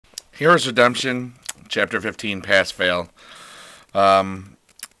Hero's Redemption, Chapter 15, Pass Fail. There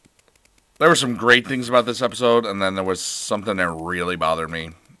were some great things about this episode, and then there was something that really bothered me.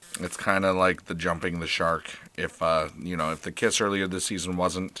 It's kind of like the jumping the shark. If if the kiss earlier this season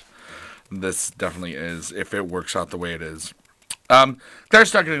wasn't, this definitely is, if it works out the way it is. Claire's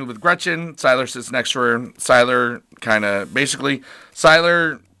talking with Gretchen. Siler sits next to her. Siler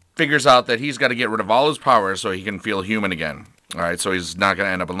figures out that he's got to get rid of all his powers so he can feel human again. All right, so he's not going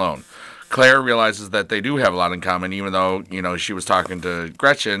to end up alone. Claire realizes that they do have a lot in common, even though, she was talking to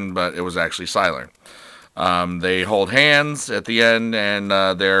Gretchen, but it was actually Siler. They hold hands at the end, and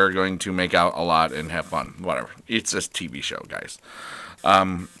they're going to make out a lot and have fun. Whatever. It's this TV show, guys.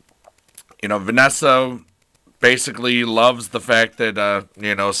 Vanessa basically loves the fact that,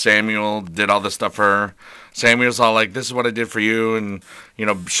 Samuel did all this stuff for her. Samuel's all like, this is what I did for you, and,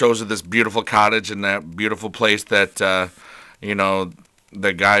 shows her this beautiful cottage and that beautiful place that,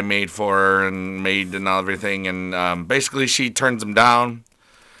 the guy made for her and made and everything. And basically she turns him down,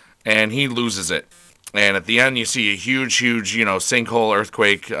 and he loses it. And at the end, you see a huge, sinkhole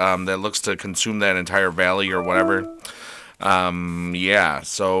earthquake that looks to consume that entire valley or whatever.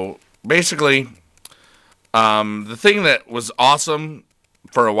 So basically, the thing that was awesome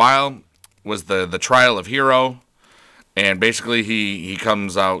for a while was the trial of HIRO. And basically, he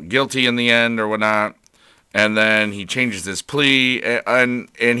comes out guilty in the end or whatnot. And then he changes his plea. And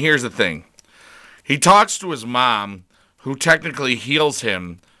here's the thing. He talks to his mom, who technically heals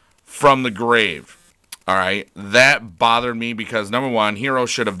him from the grave. All right? That bothered me because, number one, HIRO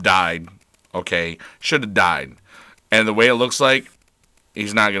should have died. Okay? Should have died. And the way it looks like,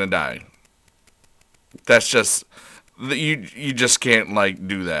 he's not going to die. That's just... You just can't,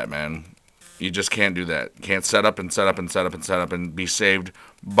 do that, man. You just can't do that. You can't set up and set up and set up and set up and be saved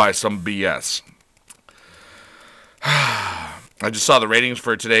by some BS. I just saw the ratings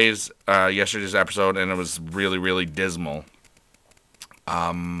for yesterday's episode, and it was really, really dismal.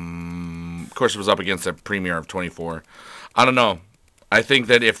 Of course, it was up against a premiere of 24. I don't know. I think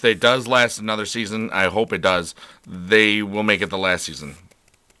that if it does last another season, I hope it does, they will make it the last season.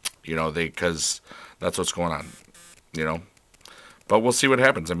 Because that's what's going on. But we'll see what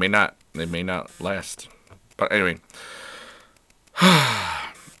happens. It may not. They may not last. But anyway.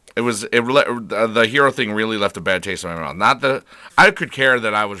 The HIRO thing really left a bad taste in my mouth. I could care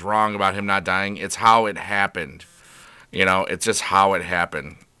that I was wrong about him not dying. It's how it happened. It's just how it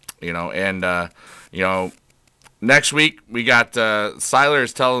happened. Next week we got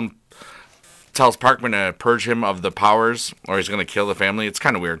Siler tells Parkman to purge him of the powers, or he's going to kill the family. It's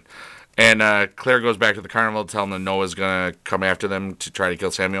kind of weird. And Claire goes back to the carnival, telling them Noah's going to come after them to try to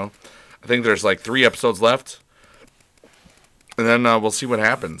kill Samuel. I think there's 3 episodes left. And then we'll see what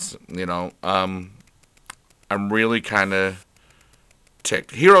happens. I'm really kind of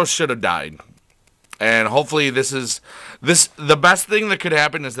ticked. HIRO should have died. And hopefully the best thing that could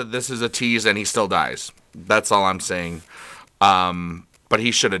happen is that this is a tease and he still dies. That's all I'm saying. But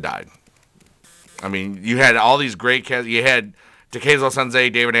he should have died. I mean, you had all these great cats. You had Takezo Sensei,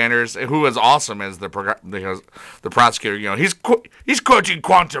 David Anders, who was awesome as the prosecutor. He's quoting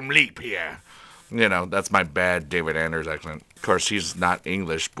Quantum Leap here. That's my bad David Anders accent. Of course, he's not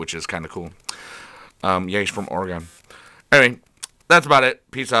English, which is kind of cool. He's from Oregon. Anyway, that's about it.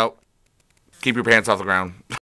 Peace out. Keep your pants off the ground.